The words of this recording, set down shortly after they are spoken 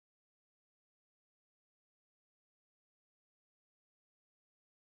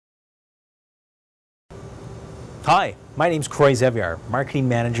Hi, my name's Croy Zeviar, Marketing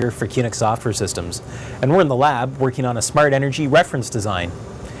Manager for QNX Software Systems, and we're in the lab working on a smart energy reference design.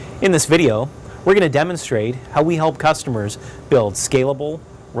 In this video, we're going to demonstrate how we help customers build scalable,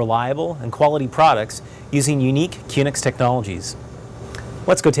 reliable, and quality products using unique QNX technologies.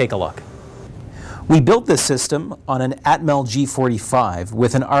 Let's go take a look. We built this system on an Atmel G45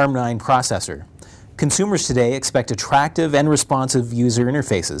 with an ARM9 processor. Consumers today expect attractive and responsive user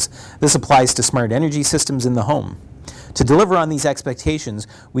interfaces. This applies to smart energy systems in the home. To deliver on these expectations,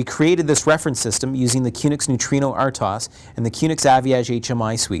 we created this reference system using the QNX Neutrino RTOS and the QNX Aviage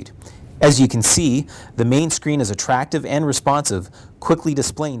HMI suite. As you can see, the main screen is attractive and responsive, quickly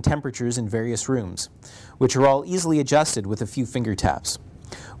displaying temperatures in various rooms, which are all easily adjusted with a few finger taps.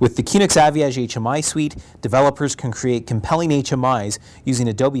 With the QNX Aviage HMI suite, developers can create compelling HMIs using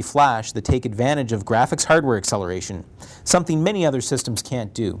Adobe Flash that take advantage of graphics hardware acceleration, something many other systems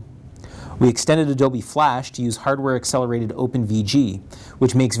can't do. We extended Adobe Flash to use hardware-accelerated OpenVG,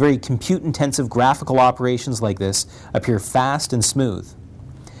 which makes very compute-intensive graphical operations like this appear fast and smooth.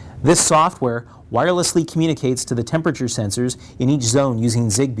 This software wirelessly communicates to the temperature sensors in each zone using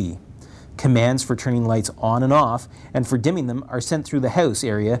Zigbee. Commands for turning lights on and off and for dimming them are sent through the house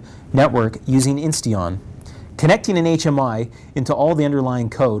area network using Insteon. Connecting an HMI into all the underlying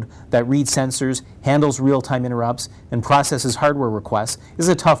code that reads sensors, handles real-time interrupts, and processes hardware requests is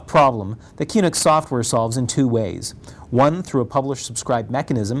a tough problem that QNX software solves in two ways. One, through a publish-subscribe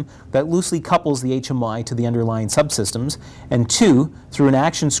mechanism that loosely couples the HMI to the underlying subsystems, and two, through an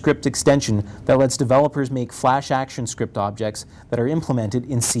ActionScript extension that lets developers make Flash ActionScript objects that are implemented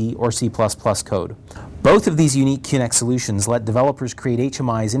in C or C++ code. Both of these unique QNX solutions let developers create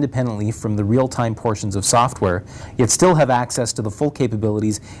HMIs independently from the real-time portions of software, yet still have access to the full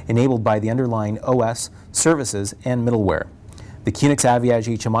capabilities enabled by the underlying OS, services, and middleware. The QNX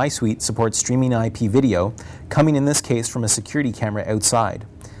Aviage HMI suite supports streaming IP video, coming in this case from a security camera outside.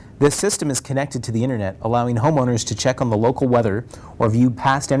 This system is connected to the internet, allowing homeowners to check on the local weather or view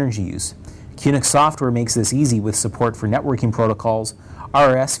past energy use. QNX software makes this easy with support for networking protocols,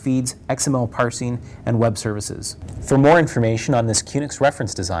 RRS feeds, XML parsing, and web services. For more information on this QNX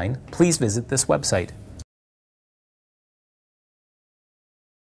reference design, please visit this website.